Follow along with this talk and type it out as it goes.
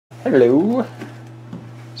Hello.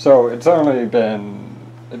 So it's been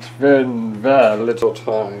very little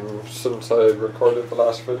time since I recorded the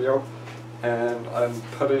last video, and I'm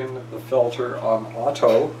putting the filter on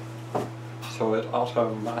auto, so it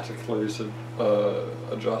automatically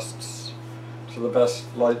adjusts to the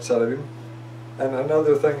best light setting. And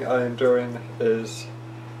another thing I'm doing is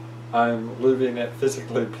I'm leaving it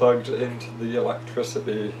physically plugged into the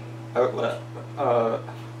electricity outlet,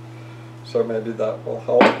 so maybe that will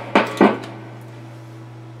help.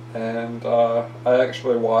 And I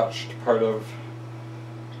actually watched part of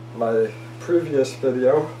my previous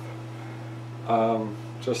video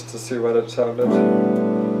just to see what it sounded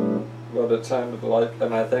like,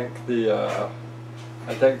 and I think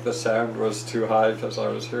the sound was too high because I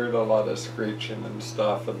was hearing a lot of screeching and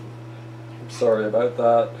stuff, and I'm sorry about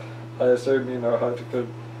that. I assume you know how to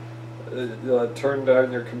turn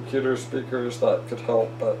down your computer speakers. That could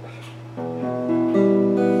help, but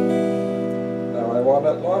now I want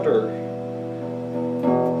it louder.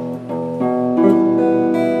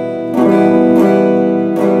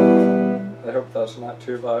 I hope that's not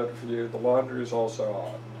too loud for you. The laundry's also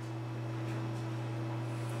on.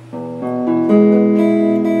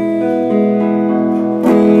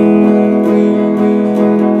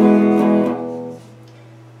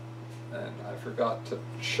 Forgot to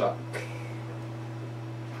check.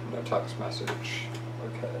 No text message.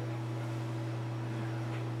 Okay.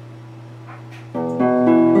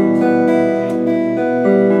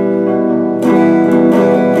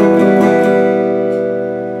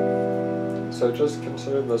 So just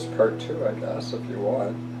consider this part 2, I guess, if you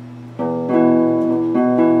want.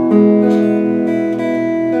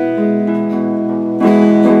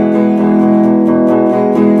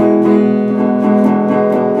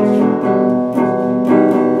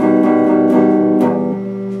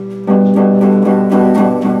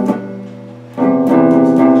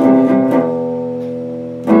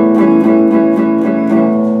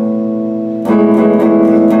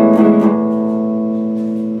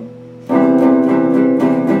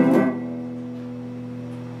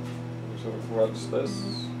 What's this?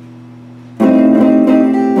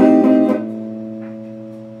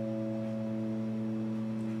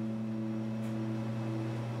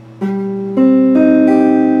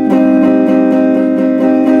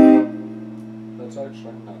 That's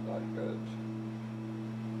actually not that good.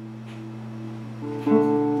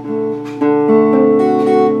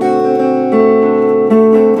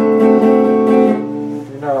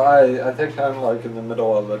 You know, I think I'm like in the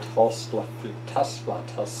middle of a Tesla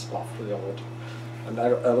field. An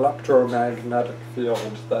electromagnetic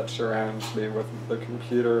field that surrounds me with the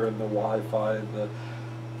computer and the Wi-Fi and the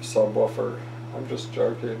subwoofer. I'm just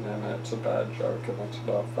joking, and it's a bad joke, and it's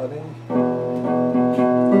not funny.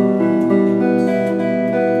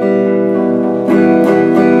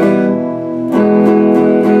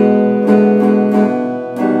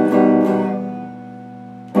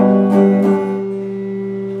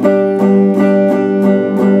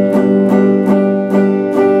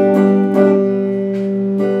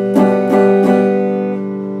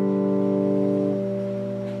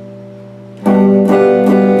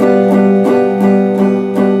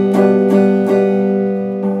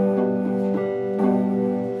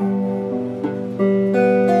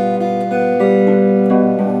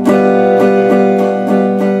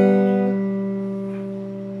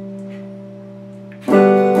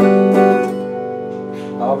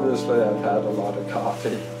 Obviously, I've had a lot of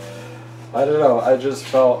coffee. I don't know, I just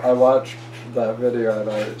felt, I watched that video and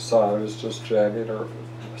I saw I was just jamming, or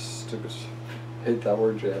stupid, hate that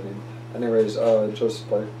word, jamming. Anyways, just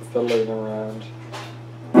like fiddling around.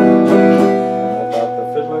 And I thought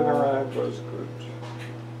the fiddling around was good.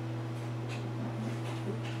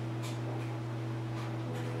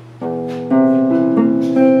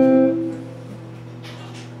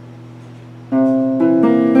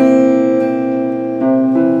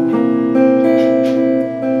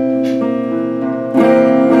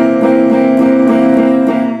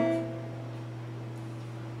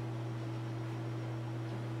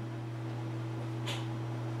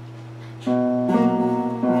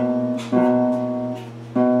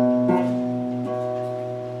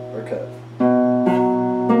 Okay.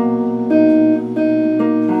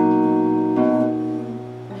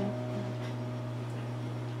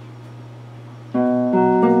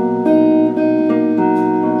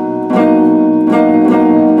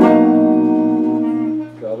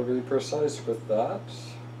 Gotta be precise with that.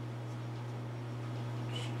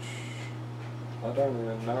 I don't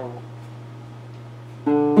even know.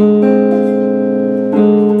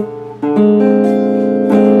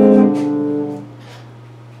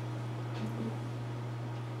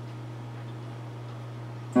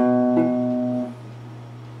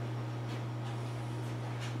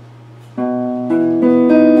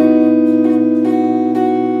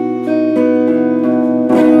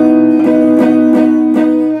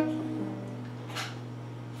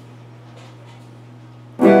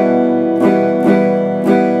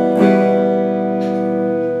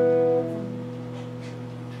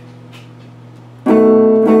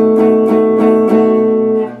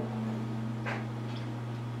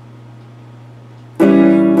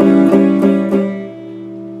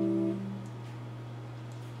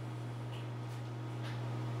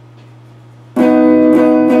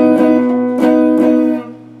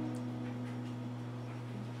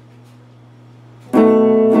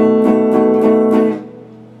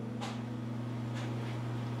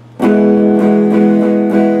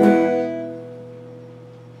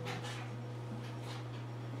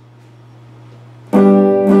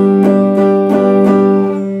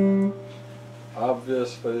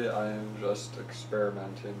 obviously I am just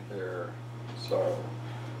experimenting here, so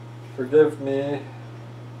forgive me.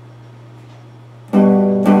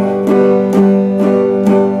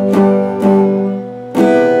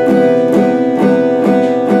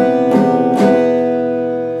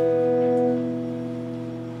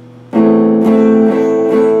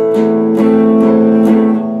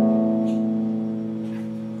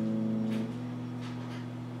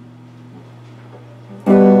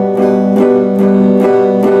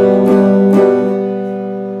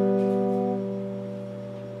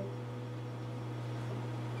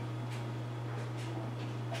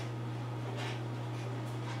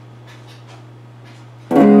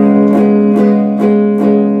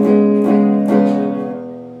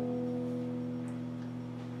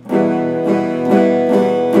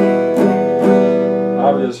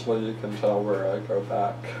 Obviously you can tell where I go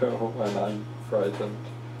back when I'm frightened.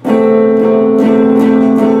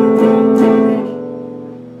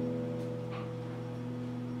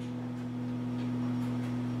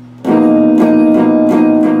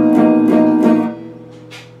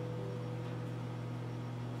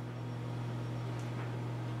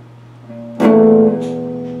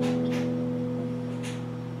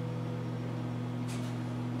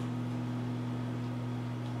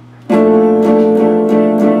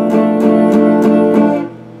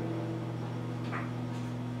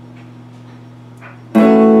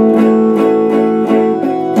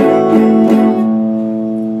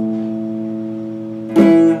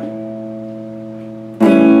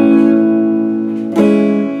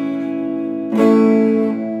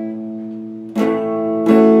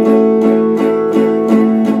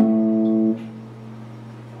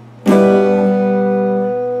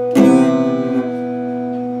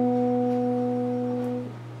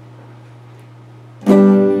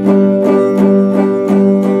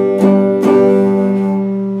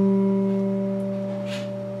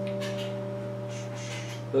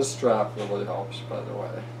 This strap really helps, by the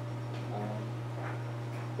way.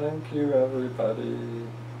 Thank you, everybody.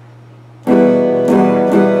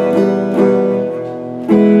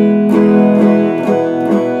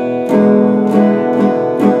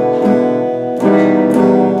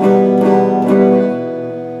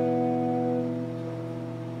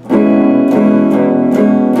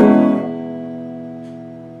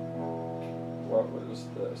 What was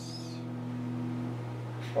this?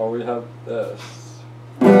 Oh, we have this.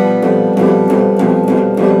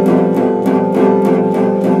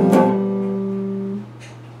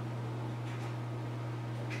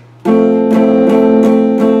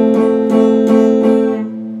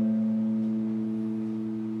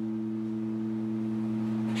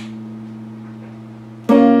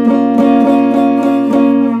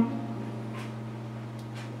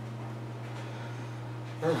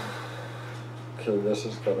 Okay, this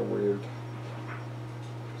is kind of weird.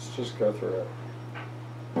 Let's just go through it.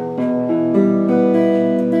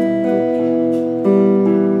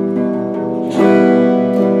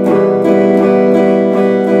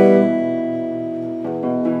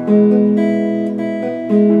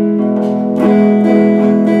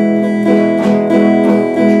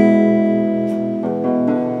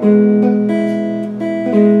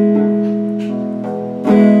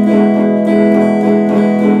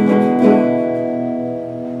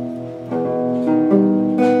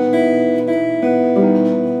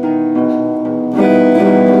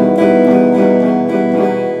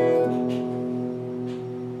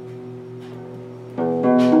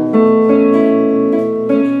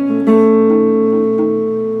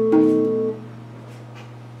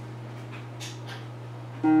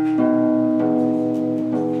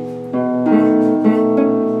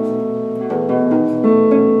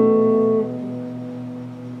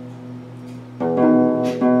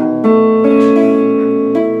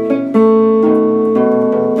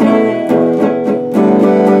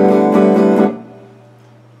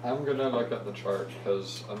 I'm gonna look at the chart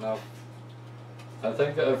because I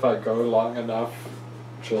think if I go long enough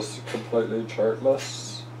just completely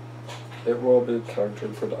chartless, it will be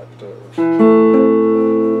counterproductive.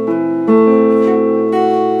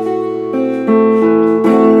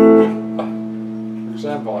 For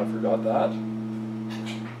example, I forgot that.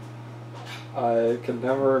 I can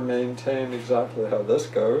never maintain exactly how this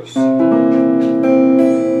goes.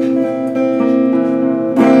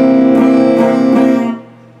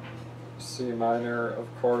 C minor, of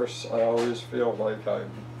course, I always feel like I'm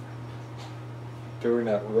doing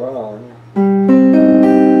it wrong.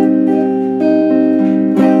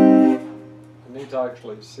 I need to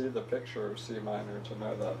actually see the picture of C minor to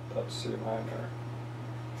know that that's C minor.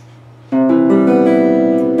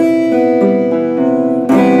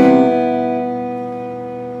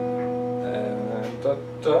 And da,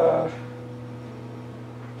 da.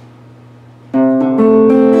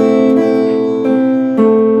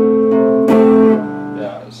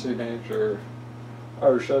 yeah, C major.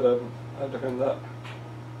 Oh shit, I'm doing that.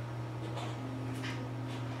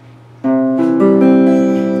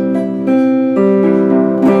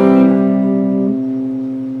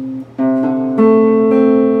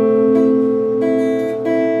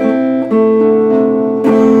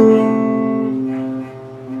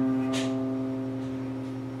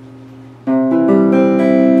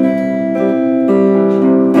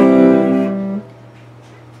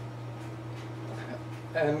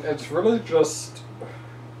 And it's really just,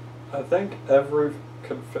 I think every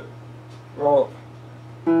well,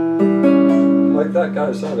 like that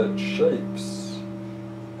guy said, it's shapes,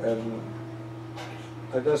 and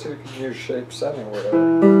I guess you can use shapes anywhere.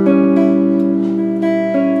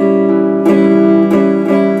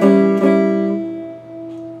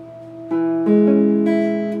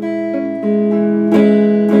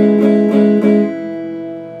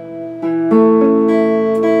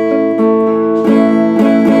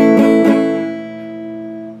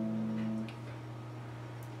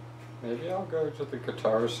 Maybe I'll go to the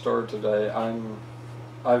guitar store today.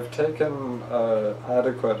 I've taken an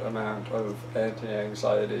adequate amount of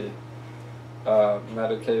anti-anxiety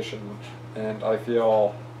medication, and I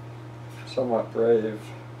feel somewhat brave.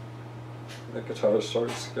 The guitar store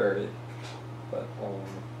is scary, but I'm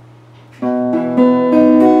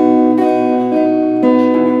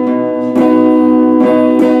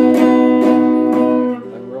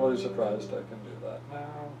really surprised I can do that now.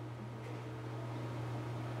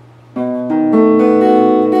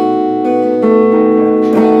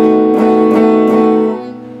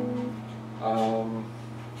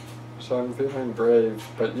 So I'm feeling brave,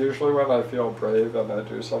 but usually when I feel brave and I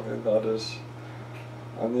do something that is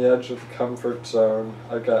on the edge of the comfort zone,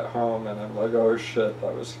 I get home and I'm like, oh shit,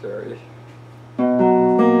 that was scary.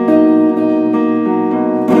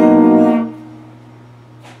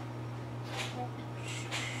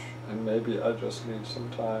 And maybe I just need some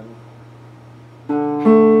time. To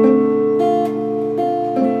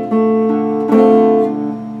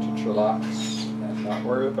chillax and not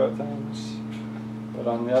worry about things. But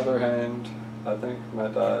on the other hand, I think my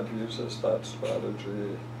dad uses that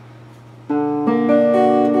strategy. And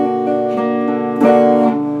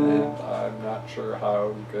I'm not sure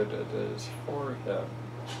how good it is for him.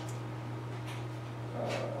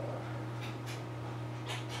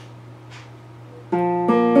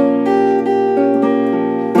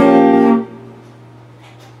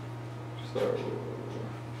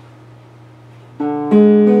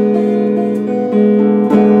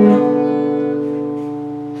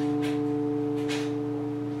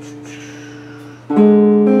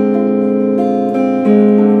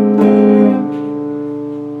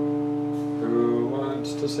 Who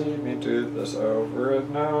wants to see me do this over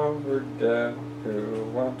and over again? Who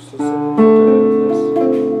wants to see me do this?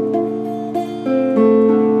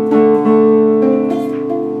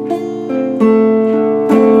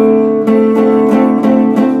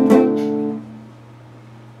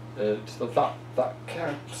 It's the thought that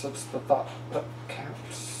counts, it's the thought that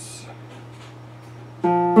counts.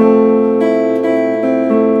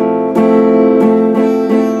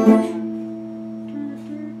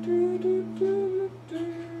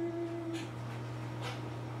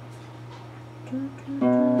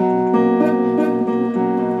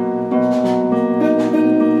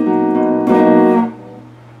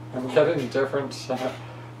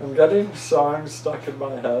 I'm getting songs stuck in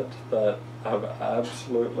my head that have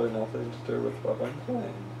absolutely nothing to do with what I'm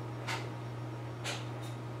playing.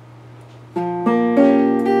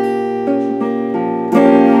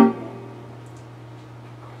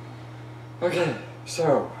 Okay,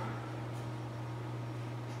 so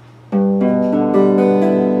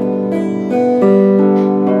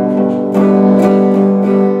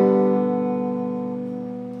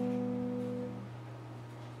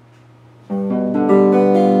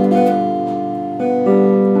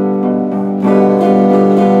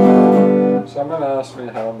someone asked me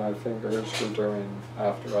how my fingers were doing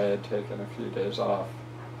after I had taken a few days off.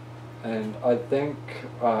 And I think,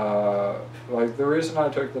 like, the reason I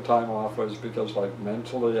took the time off was because, like,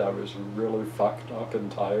 mentally I was really fucked up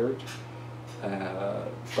and tired.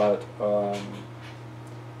 But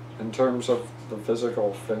in terms of the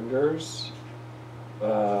physical fingers,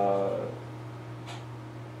 well,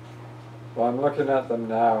 I'm looking at them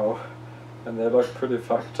now, and they look pretty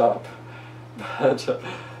fucked up. But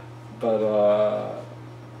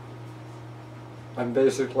I'm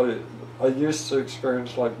basically, I used to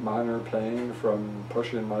experience like minor pain from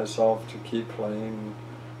pushing myself to keep playing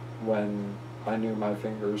when I knew my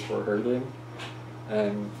fingers were hurting.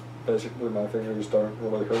 and basically my fingers don't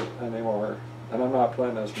really hurt anymore, and I'm not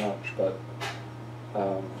playing as much, but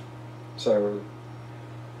so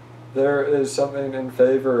there is something in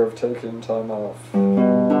favor of taking time off.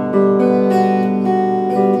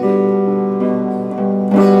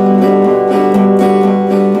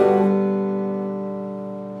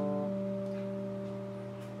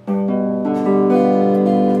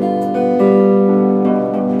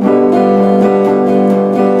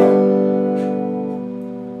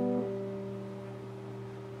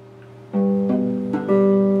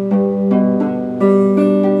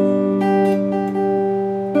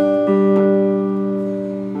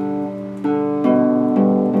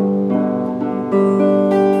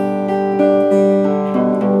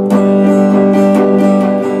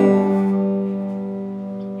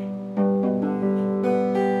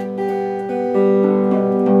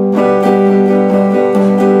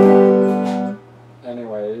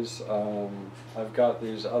 I've got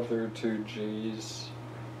these other two G's,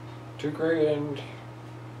 $2,000.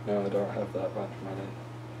 No, I don't have that much money.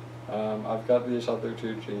 I've got these other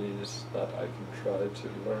two G's that I can try to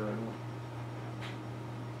learn,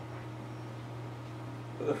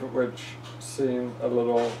 which seem a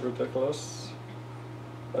little ridiculous.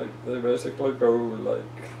 Like, they basically go like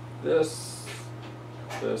this,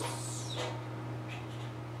 this,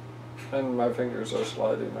 and my fingers are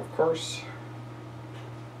sliding, of course.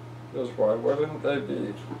 Because why wouldn't they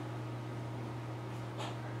be?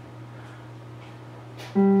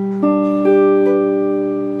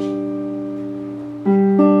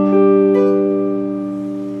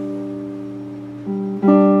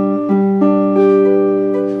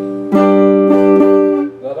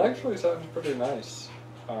 That actually sounds pretty nice.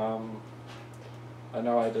 I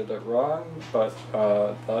know I did it wrong, but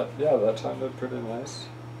that sounded pretty nice.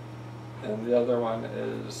 And the other one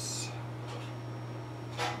is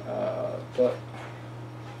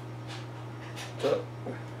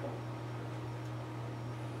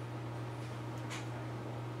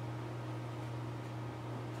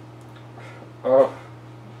oh,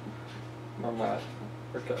 no math.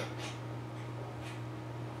 Okay.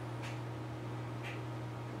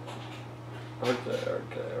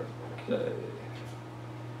 Okay.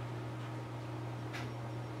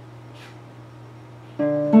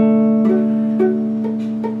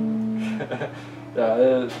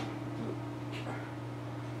 Yeah,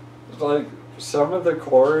 it's like some of the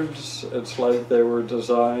chords, it's like they were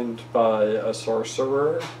designed by a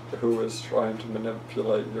sorcerer who was trying to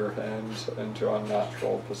manipulate your hands into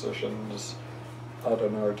unnatural positions, I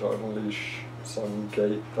don't know, to unleash some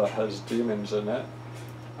gate that has demons in it.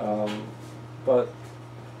 But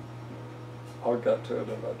I'll get to it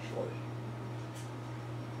eventually.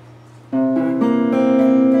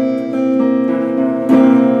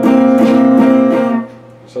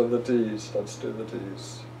 So the D's, let's do the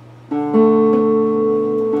D's.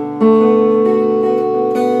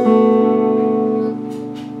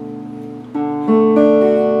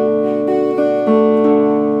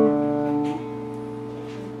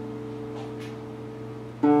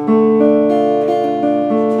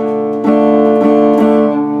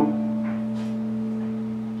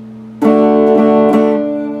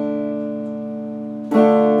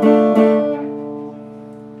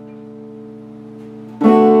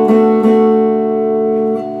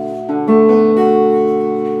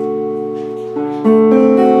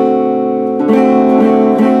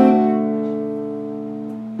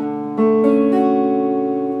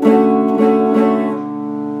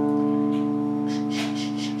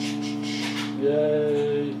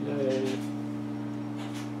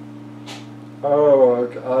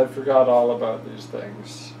 Oh, I forgot all about these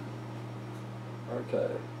things.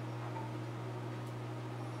 Okay.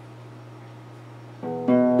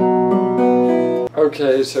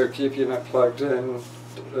 Okay, so keeping it plugged in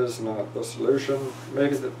is not the solution.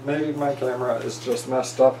 Maybe my camera is just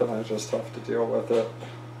messed up and I just have to deal with it.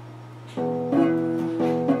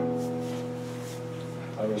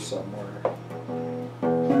 I was somewhere.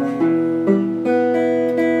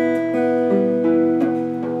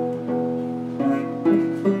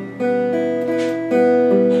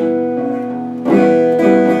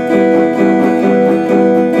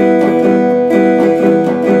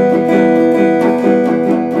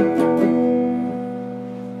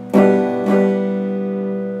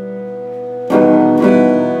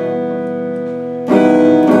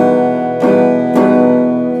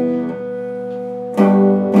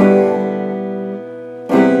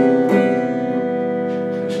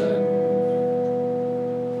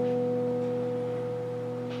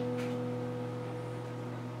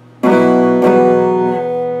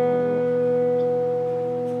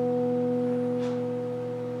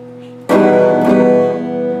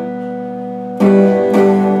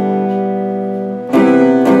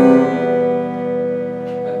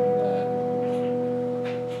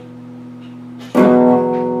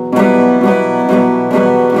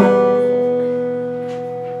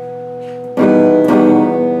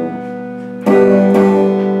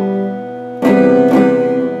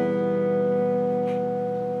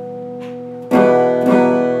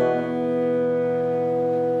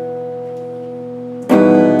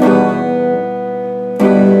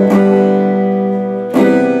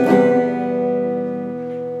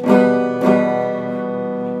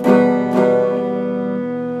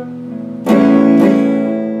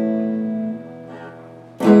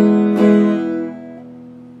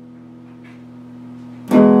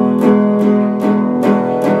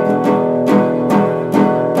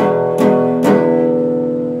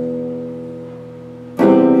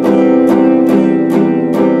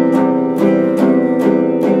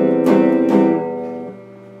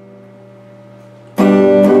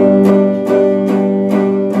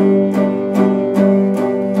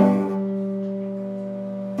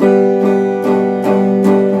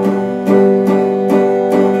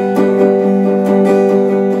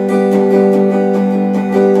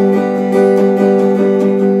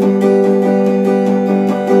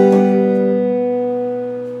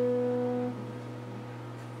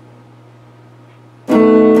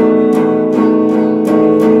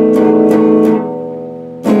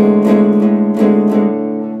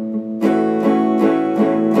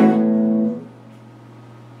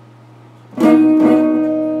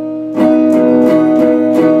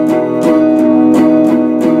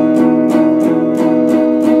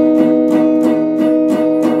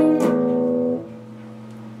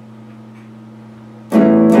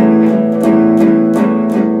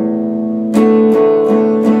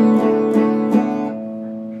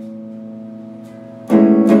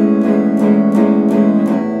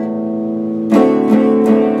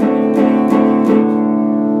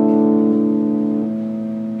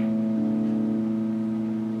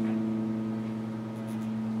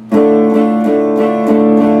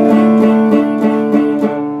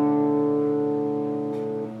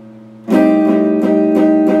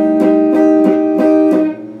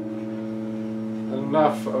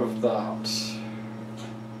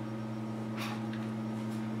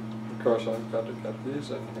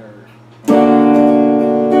 these in here.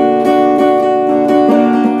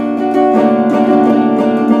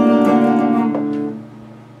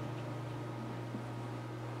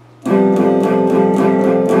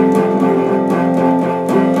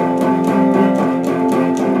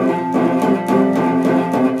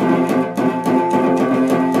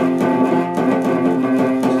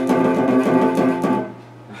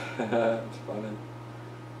 It's funny.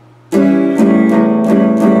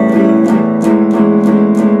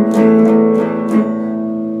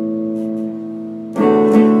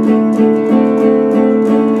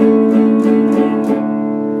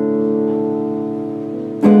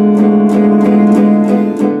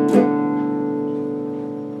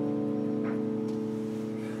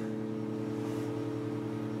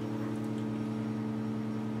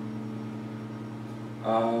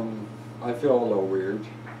 I feel a little weird.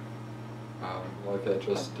 Like I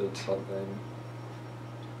just did something.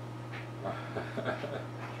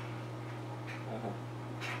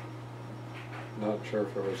 Not sure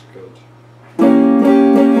if it was good.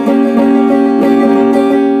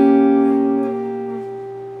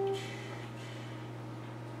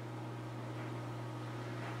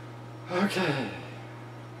 Okay.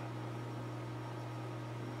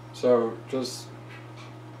 So just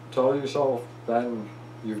tell yourself then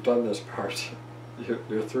you've done this part.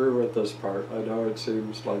 You're through with this part. I know it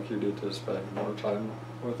seems like you need to spend more time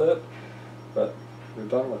with it, but you're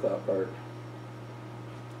done with that part.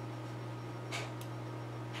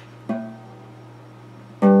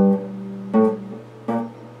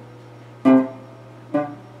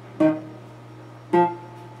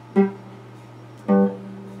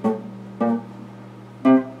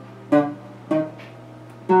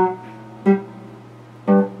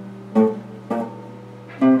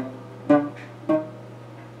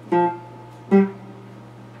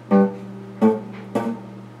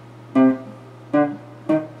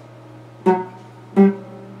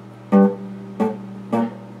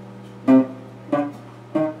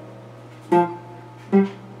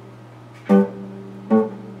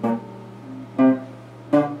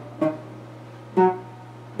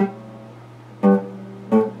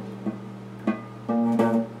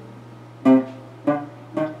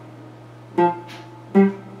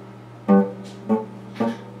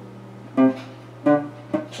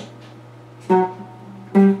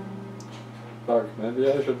 Fuck, maybe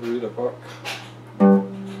I should read a book.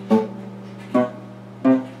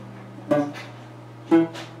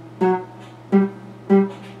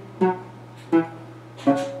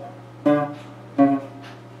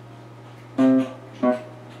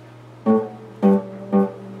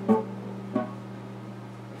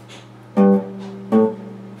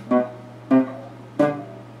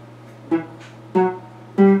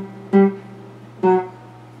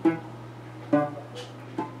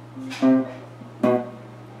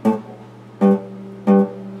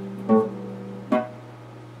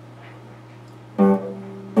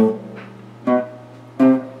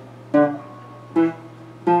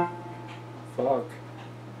 Fuck.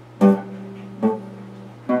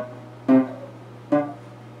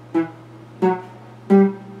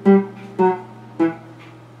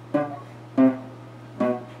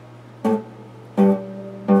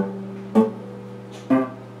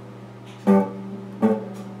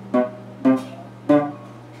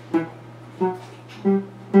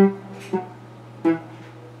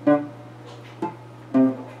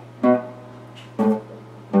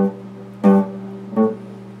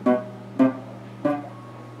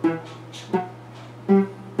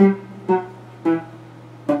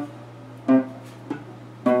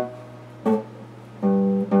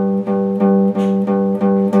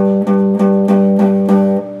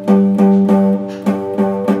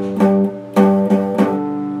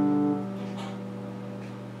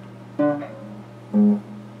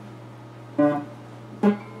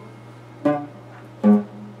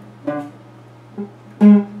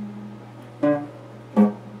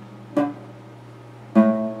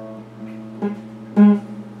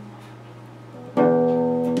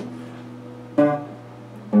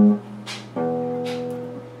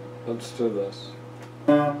 Let's do this.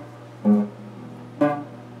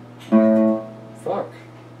 Fuck.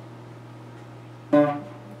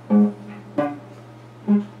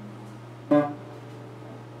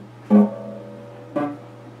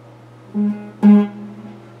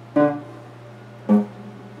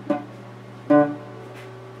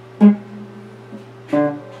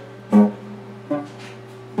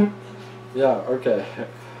 Yeah, okay.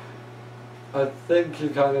 I think you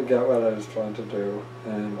kind of get what I was trying to do,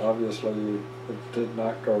 and obviously it did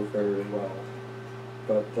not go very well,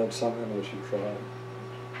 but that's something I should try.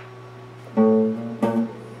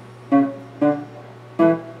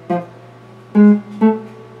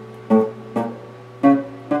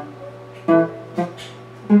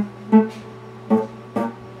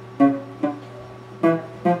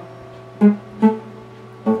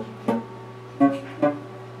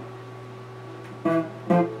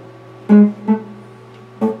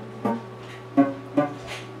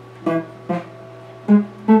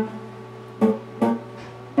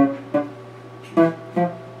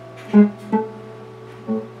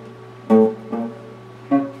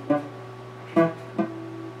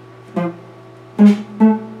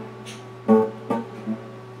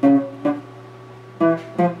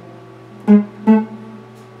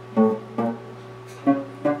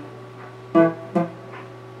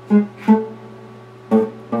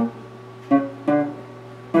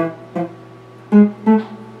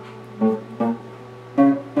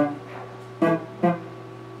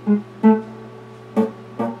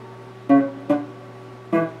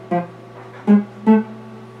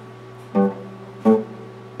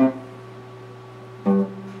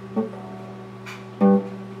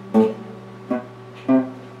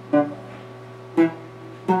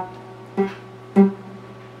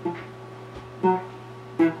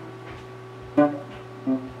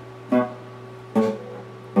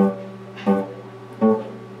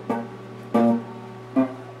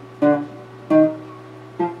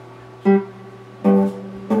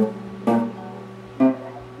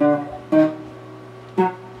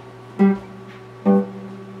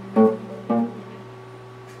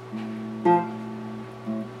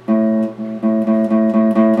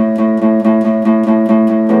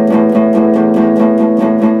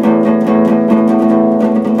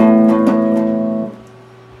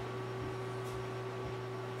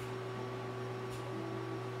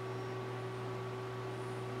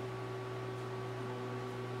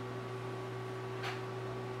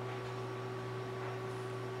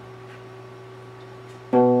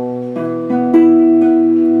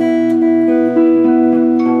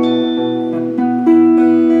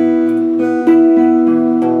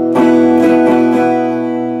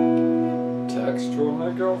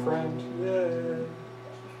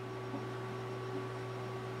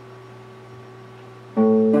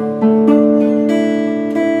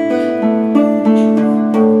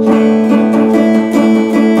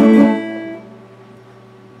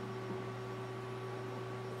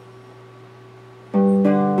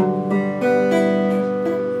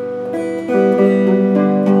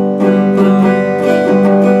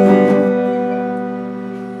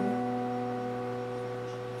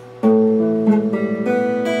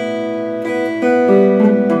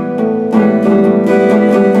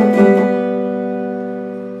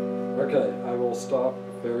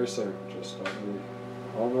 very soon. Just I'll be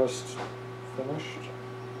almost finished.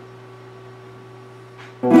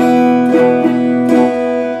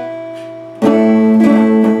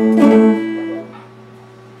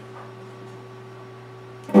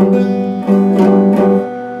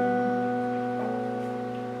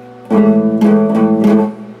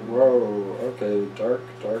 Whoa, okay, dark,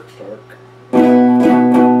 dark, dark.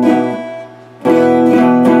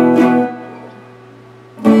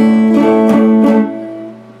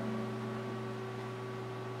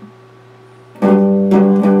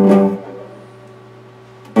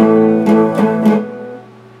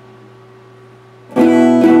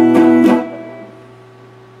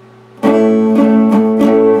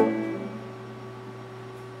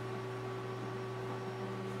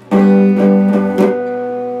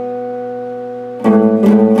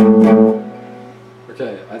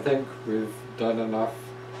 Okay, I think we've done enough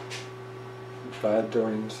bad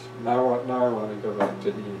doings. Now I want to go back to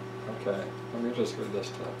E. Okay, let me just read this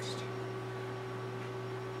text.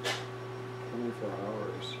 24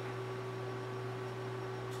 hours.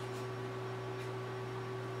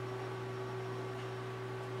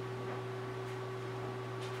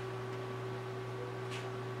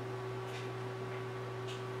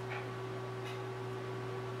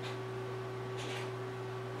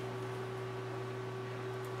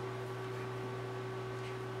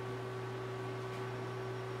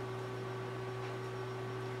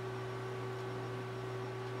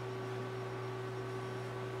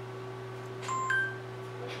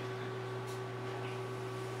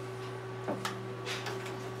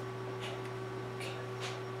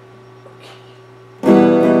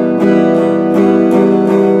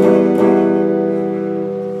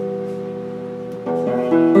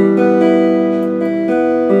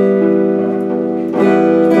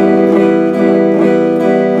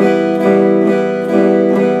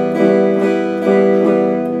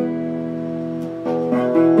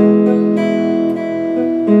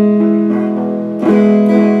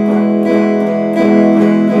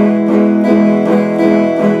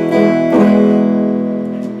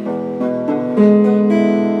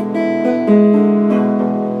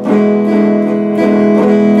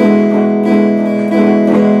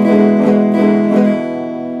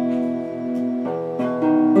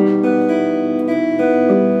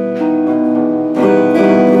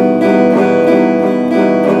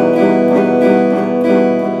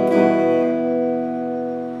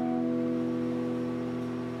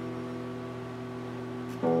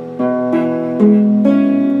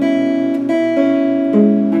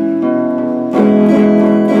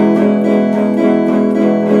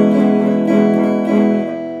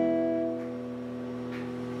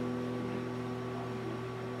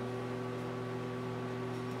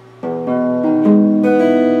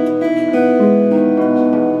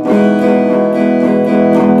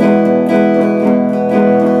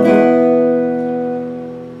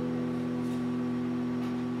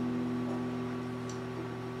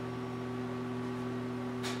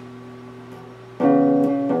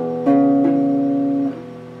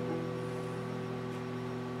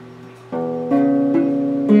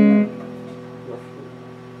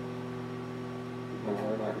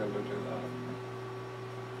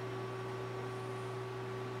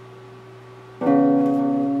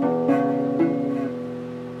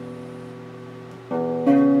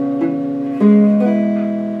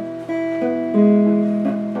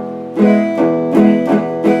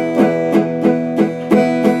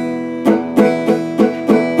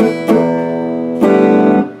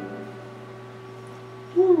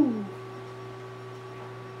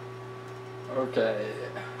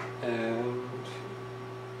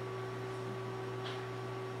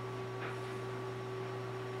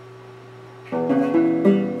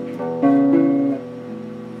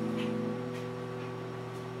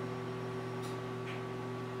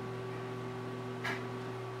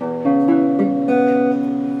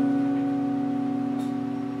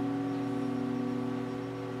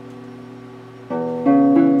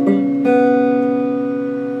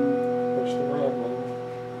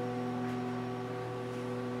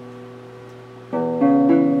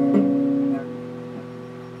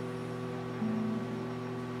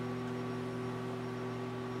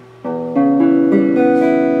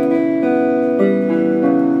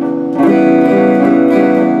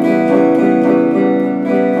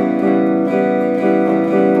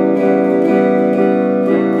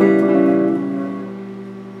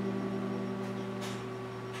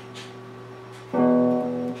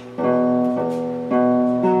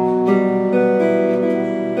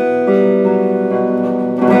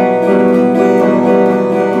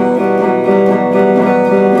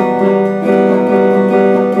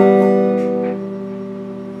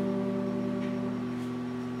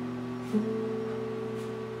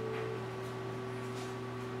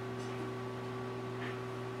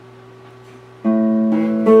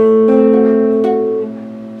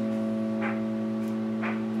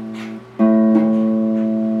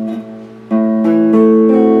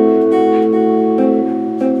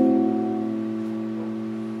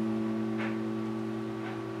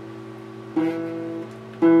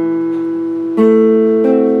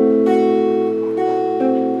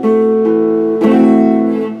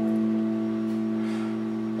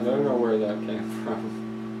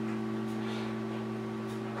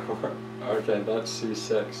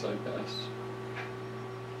 C6, I guess.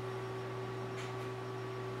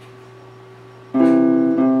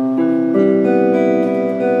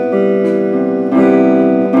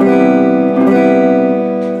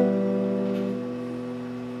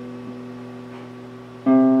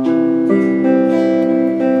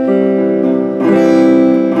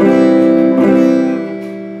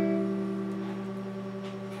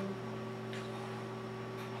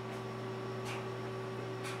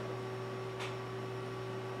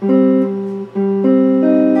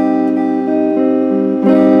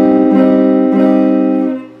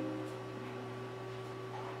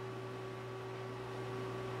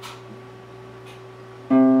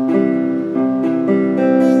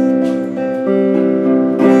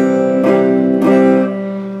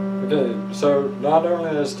 So not only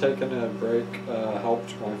has taking a break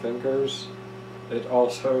helped my fingers, it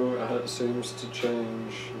also seems to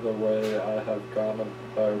change the way I have gone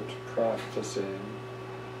about practicing.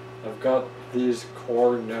 I've got these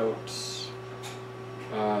core notes,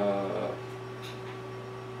 and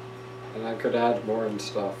I could add more and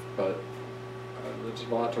stuff, but there's a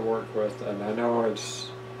lot to work with, and I know it's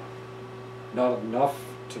not enough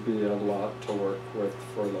to be a lot to work with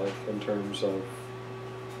for, like, in terms of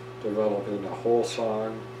developing a whole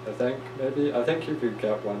song. I think you could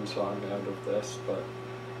get one song out of this, but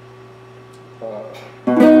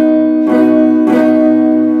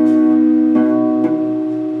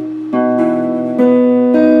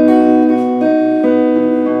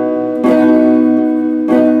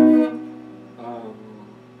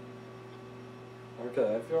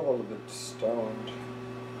okay, I feel a little bit stoned.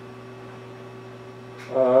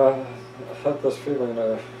 I had this feeling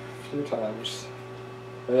a few times.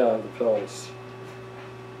 Yeah, the pills.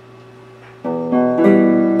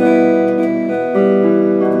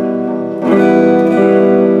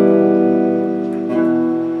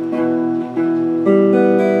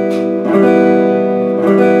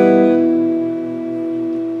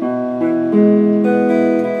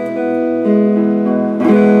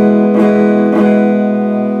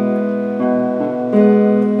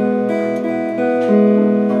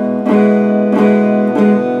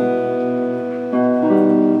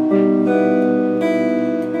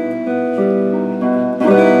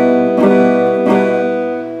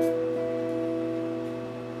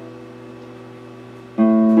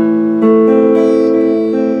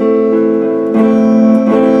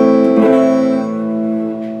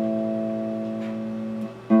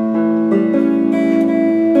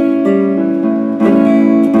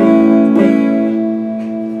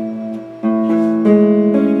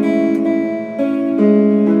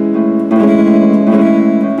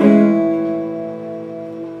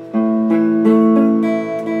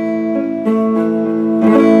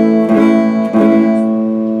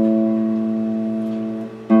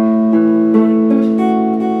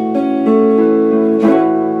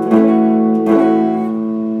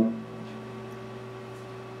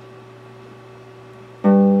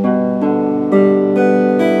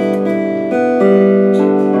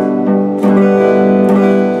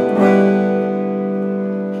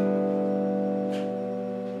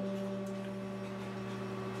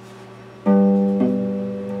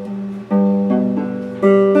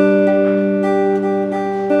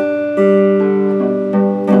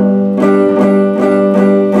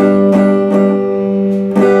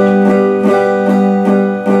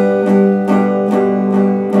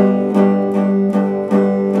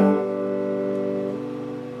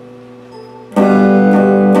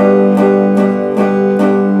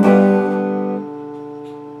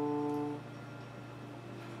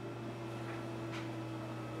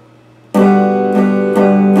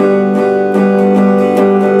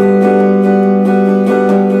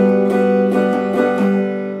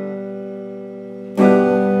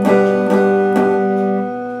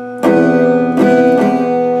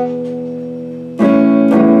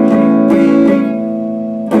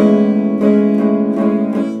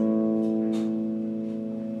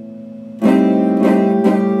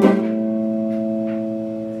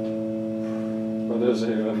 What is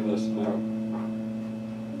even this note?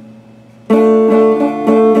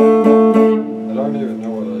 I don't even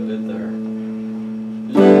know what I did there.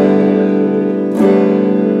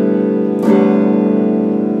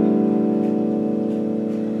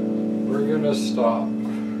 We're gonna stop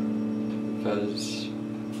because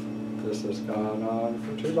this has gone on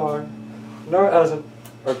for too long. No, it hasn't.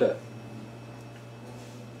 Okay.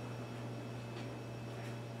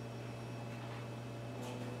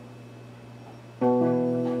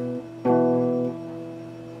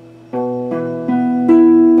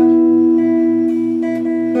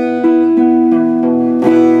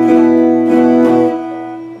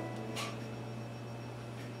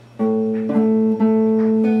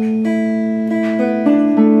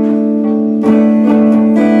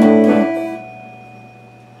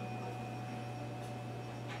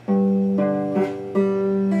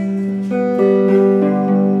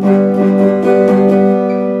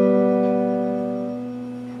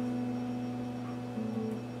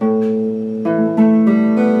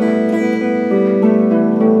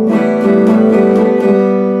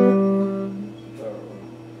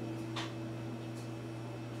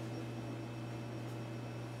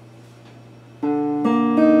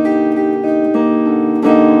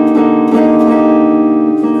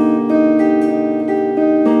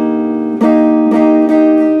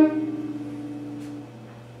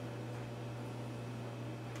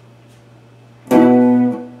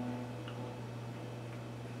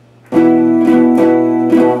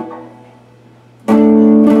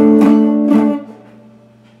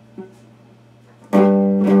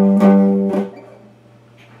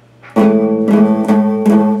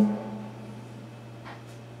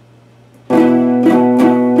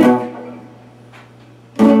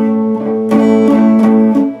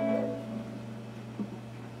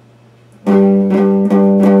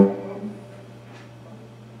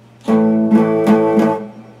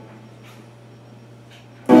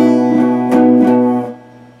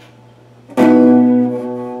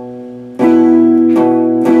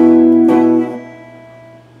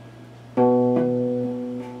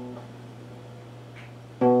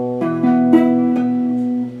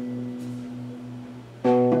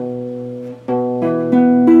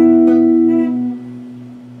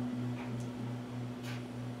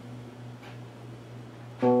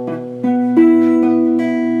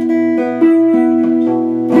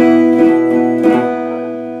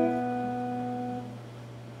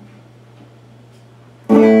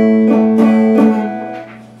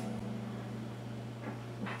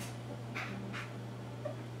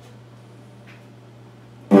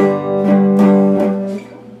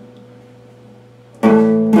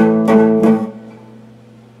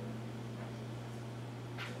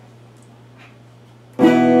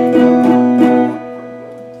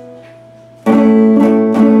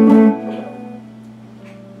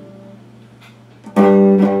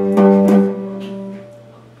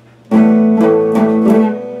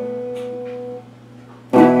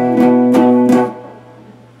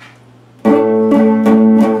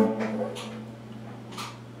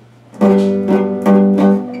 I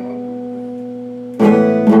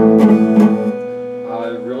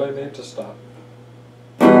really need to stop.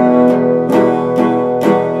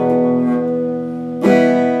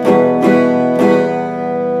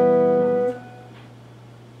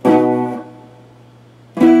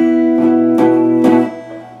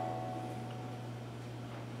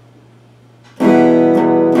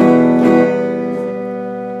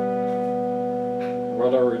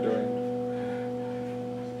 What are we doing?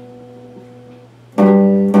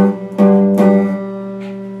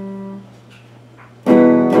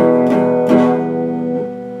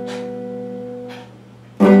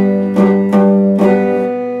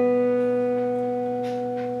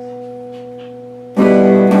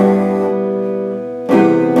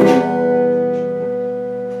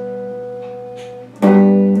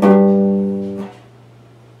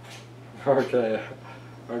 Okay,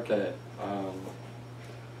 okay.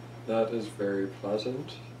 That is very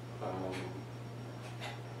pleasant. I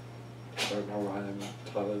don't know why I'm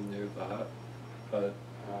telling you that, but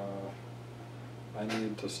I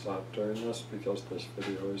need to stop doing this because this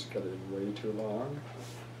video is getting way too long.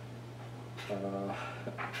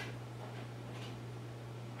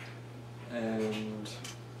 And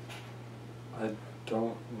I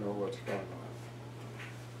don't know what's going on.